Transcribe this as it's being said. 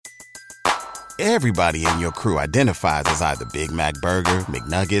Everybody in your crew identifies as either Big Mac Burger,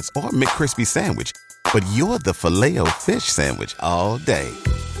 McNuggets, or McCrispy Sandwich. But you're the Filet-O-Fish Sandwich all day.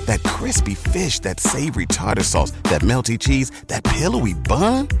 That crispy fish, that savory tartar sauce, that melty cheese, that pillowy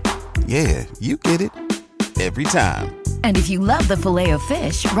bun. Yeah, you get it. Every time. And if you love the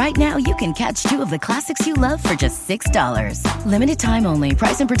Filet-O-Fish, right now you can catch two of the classics you love for just $6. Limited time only.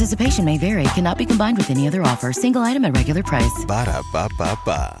 Price and participation may vary. Cannot be combined with any other offer. Single item at regular price.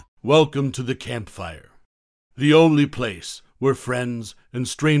 Ba-da-ba-ba-ba. Welcome to the campfire. The only place where friends and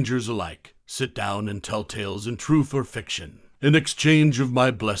strangers alike sit down and tell tales in truth or fiction, in exchange of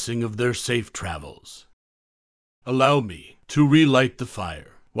my blessing of their safe travels. Allow me to relight the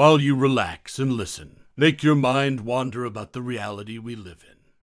fire while you relax and listen. Make your mind wander about the reality we live in.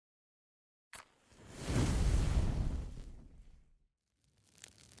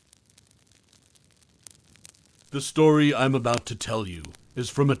 The story I'm about to tell you is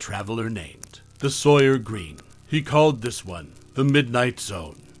from a traveler named the Sawyer Green. He called this one the Midnight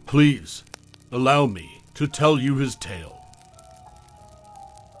Zone. Please, allow me to tell you his tale.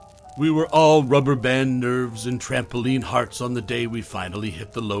 We were all rubber band nerves and trampoline hearts on the day we finally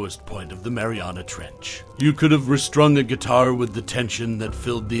hit the lowest point of the Mariana Trench. You could have restrung a guitar with the tension that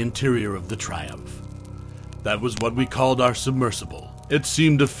filled the interior of the Triumph. That was what we called our submersible. It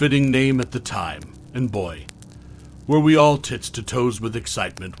seemed a fitting name at the time, and boy, were we all tits to toes with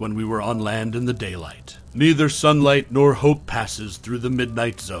excitement when we were on land in the daylight. Neither sunlight nor hope passes through the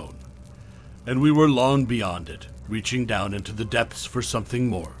Midnight Zone, and we were long beyond it, reaching down into the depths for something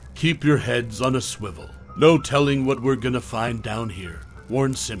more. Keep your heads on a swivel. No telling what we're gonna find down here,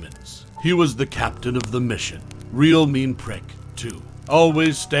 warned Simmons. He was the captain of the mission. Real mean prick, too.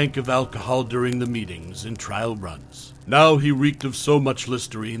 Always stank of alcohol during the meetings and trial runs. Now he reeked of so much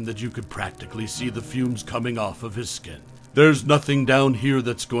Listerine that you could practically see the fumes coming off of his skin. There's nothing down here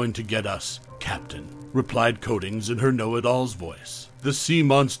that's going to get us, Captain, replied Coatings in her know-it-all's voice. The sea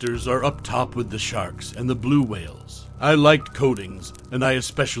monsters are up top with the sharks and the blue whales. I liked Coatings, and I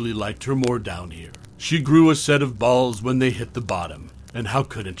especially liked her more down here. She grew a set of balls when they hit the bottom, and how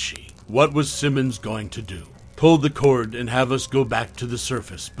couldn't she? What was Simmons going to do? Pull the cord and have us go back to the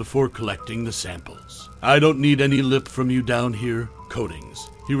surface before collecting the samples. I don't need any lip from you down here, Coatings,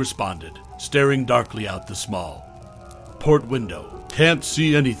 he responded, staring darkly out the small port window. Can't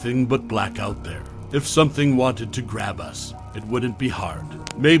see anything but black out there. If something wanted to grab us, it wouldn't be hard.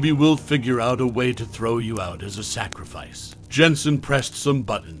 Maybe we'll figure out a way to throw you out as a sacrifice. Jensen pressed some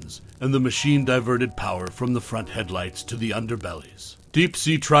buttons, and the machine diverted power from the front headlights to the underbellies.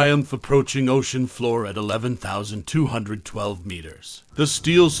 Deep-sea Triumph approaching ocean floor at 11,212 meters. The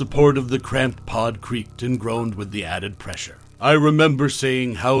steel support of the cramped pod creaked and groaned with the added pressure. I remember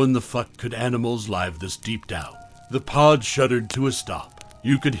saying, how in the fuck could animals live this deep down? The pod shuddered to a stop.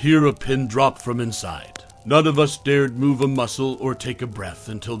 You could hear a pin drop from inside. None of us dared move a muscle or take a breath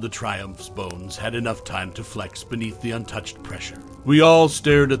until the Triumph's bones had enough time to flex beneath the untouched pressure. We all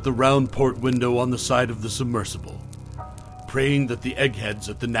stared at the round port window on the side of the submersible, praying that the eggheads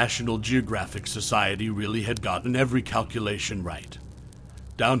at the National Geographic Society really had gotten every calculation right,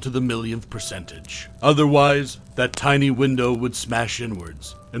 down to the millionth percentage. Otherwise, that tiny window would smash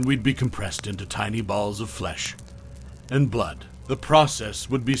inwards, and we'd be compressed into tiny balls of flesh and blood. The process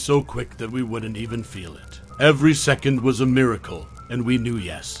would be so quick that we wouldn't even feel it. Every second was a miracle, and we knew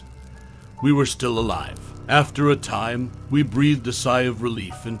yes, we were still alive. After a time, we breathed a sigh of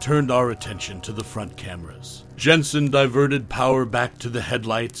relief and turned our attention to the front cameras. Jensen diverted power back to the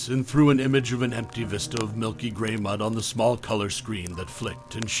headlights and threw an image of an empty vista of milky gray mud on the small color screen that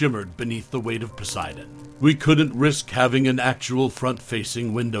flicked and shimmered beneath the weight of Poseidon. We couldn't risk having an actual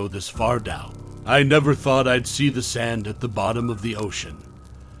front-facing window this far down. I never thought I'd see the sand at the bottom of the ocean,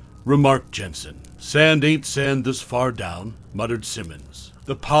 remarked Jensen. Sand ain't sand this far down, muttered Simmons.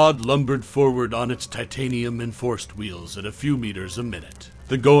 The pod lumbered forward on its titanium-enforced wheels at a few meters a minute.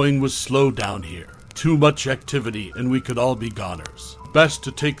 The going was slow down here. Too much activity and we could all be goners. Best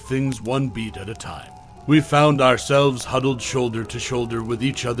to take things one beat at a time. We found ourselves huddled shoulder to shoulder with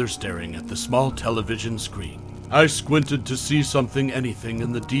each other staring at the small television screen. I squinted to see anything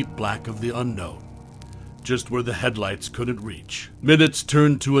in the deep black of the unknown, just where the headlights couldn't reach. Minutes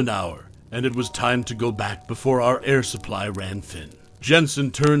turned to an hour, and it was time to go back before our air supply ran thin. Jensen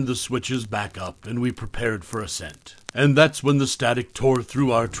turned the switches back up, and we prepared for ascent. And that's when the static tore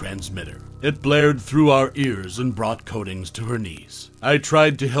through our transmitter. It blared through our ears and brought Coatings to her knees. I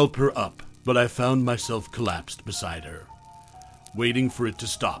tried to help her up, but I found myself collapsed beside her, waiting for it to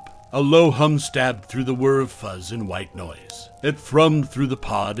stop. A low hum stabbed through the whir of fuzz and white noise. It thrummed through the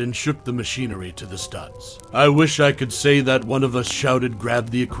pod and shook the machinery to the studs. I wish I could say that one of us shouted,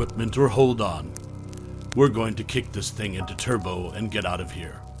 "Grab the equipment," or "Hold on. We're going to kick this thing into turbo and get out of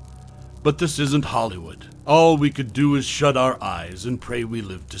here." But this isn't Hollywood. All we could do is shut our eyes and pray we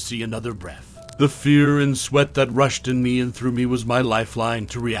lived to see another breath. The fear and sweat that rushed in me and through me was my lifeline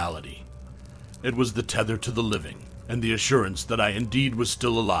to reality. It was the tether to the living, and the assurance that I indeed was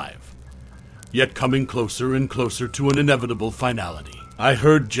still alive, yet coming closer and closer to an inevitable finality. I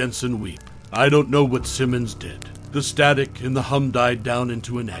heard Jensen weep. I don't know what Simmons did. The static and the hum died down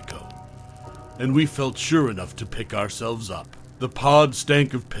into an echo, and we felt sure enough to pick ourselves up. The pod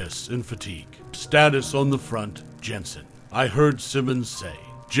stank of piss and fatigue. Status on the front, Jensen. I heard Simmons say,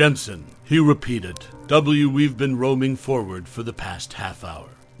 "Jensen," he repeated. We've been roaming forward for the past half hour.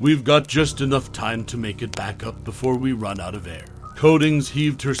 We've got just enough time to make it back up before we run out of air." Coatings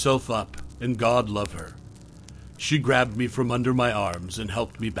heaved herself up, and God love her. She grabbed me from under my arms and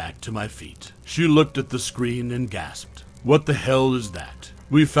helped me back to my feet. She looked at the screen and gasped, "What the hell is that?"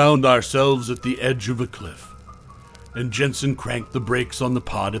 We found ourselves at the edge of a cliff, and Jensen cranked the brakes on the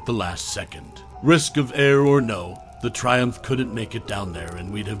pod at the last second. Risk of air or no, the Triumph couldn't make it down there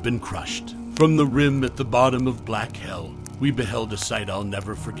and we'd have been crushed. From the rim at the bottom of black hell, we beheld a sight I'll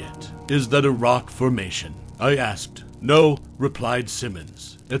never forget. "Is that a rock formation?" I asked. "No," replied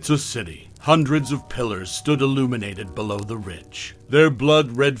Simmons. "It's a city." Hundreds of pillars stood illuminated below the ridge. Their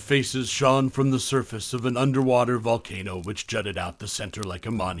blood-red faces shone from the surface of an underwater volcano which jutted out the center like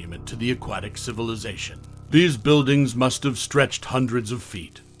a monument to the aquatic civilization. These buildings must have stretched hundreds of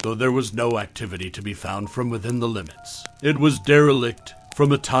feet, though there was no activity to be found from within the limits. It was derelict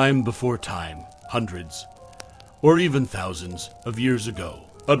from a time before time, hundreds, or even thousands of years ago.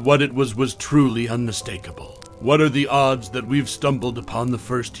 But what it was truly unmistakable. "What are the odds that we've stumbled upon the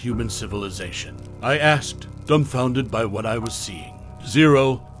first human civilization?" I asked, dumbfounded by what I was seeing.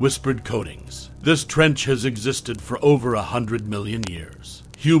 "Zero," whispered Coatings. "This trench has existed for over 100 million years.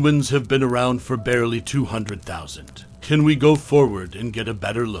 Humans have been around for barely 200,000. Can we go forward and get a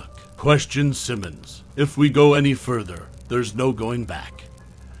better look?" Questioned Simmons. "If we go any further, there's no going back,"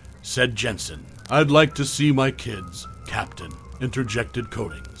 said Jensen. "I'd like to see my kids, Captain," interjected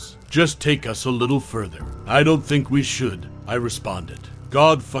Coatings. "Just take us a little further." "I don't think we should," I responded.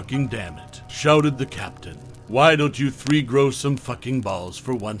 "God fucking damn it," shouted the captain. "Why don't you three grow some fucking balls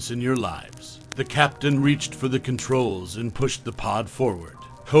for once in your lives?" The captain reached for the controls and pushed the pod forward.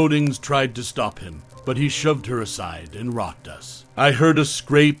 Coatings tried to stop him, but he shoved her aside and rocked us. I heard a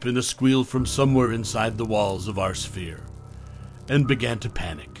scrape and a squeal from somewhere inside the walls of our sphere, and began to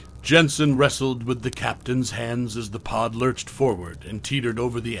panic. Jensen wrestled with the captain's hands as the pod lurched forward and teetered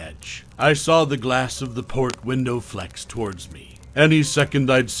over the edge. I saw the glass of the port window flex towards me. Any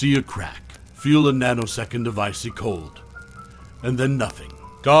second I'd see a crack, feel a nanosecond of icy cold, and then nothing.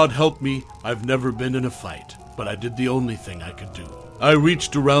 God help me, I've never been in a fight, but I did the only thing I could do. I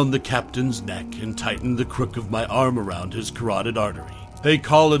reached around the captain's neck and tightened the crook of my arm around his carotid artery. They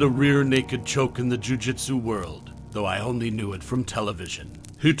call it a rear naked choke in the jiu-jitsu world, though I only knew it from television.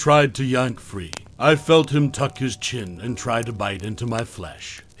 He tried to yank free. I felt him tuck his chin and try to bite into my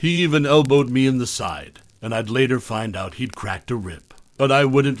flesh. He even elbowed me in the side, and I'd later find out he'd cracked a rib. But I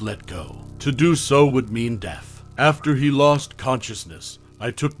wouldn't let go. To do so would mean death. After he lost consciousness, I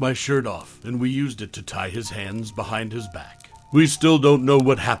took my shirt off, and we used it to tie his hands behind his back. We still don't know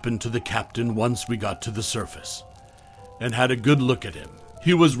what happened to the captain once we got to the surface, and had a good look at him.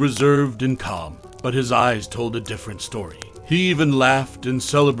 He was reserved and calm, but his eyes told a different story. He even laughed and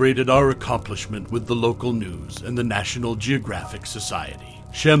celebrated our accomplishment with the local news and the National Geographic Society.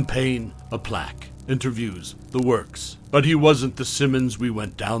 Champagne, a plaque, interviews, the works. But he wasn't the Simmons we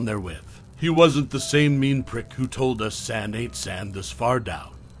went down there with. He wasn't the same mean prick who told us sand ain't sand this far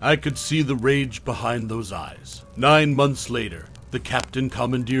down. I could see the rage behind those eyes. 9 months later, the captain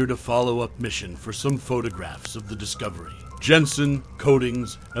commandeered a follow-up mission for some photographs of the Discovery. Jensen,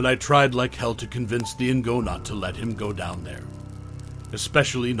 Coatings, and I tried like hell to convince the Ingo not to let him go down there,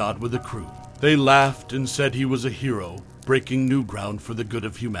 especially not with a crew. They laughed and said he was a hero, breaking new ground for the good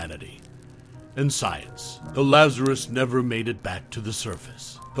of humanity and science. The Lazarus never made it back to the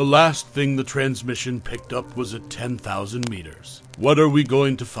surface. The last thing the transmission picked up was at 10,000 meters. What are we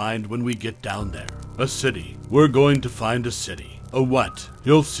going to find when we get down there? A city. We're going to find a city. A what?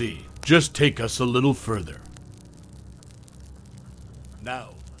 You'll see. Just take us a little further. Now,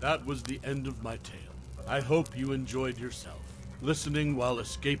 that was the end of my tale. I hope you enjoyed yourself, listening while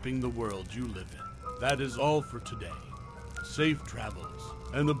escaping the world you live in. That is all for today. Safe travels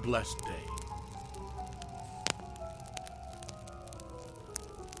and a blessed day.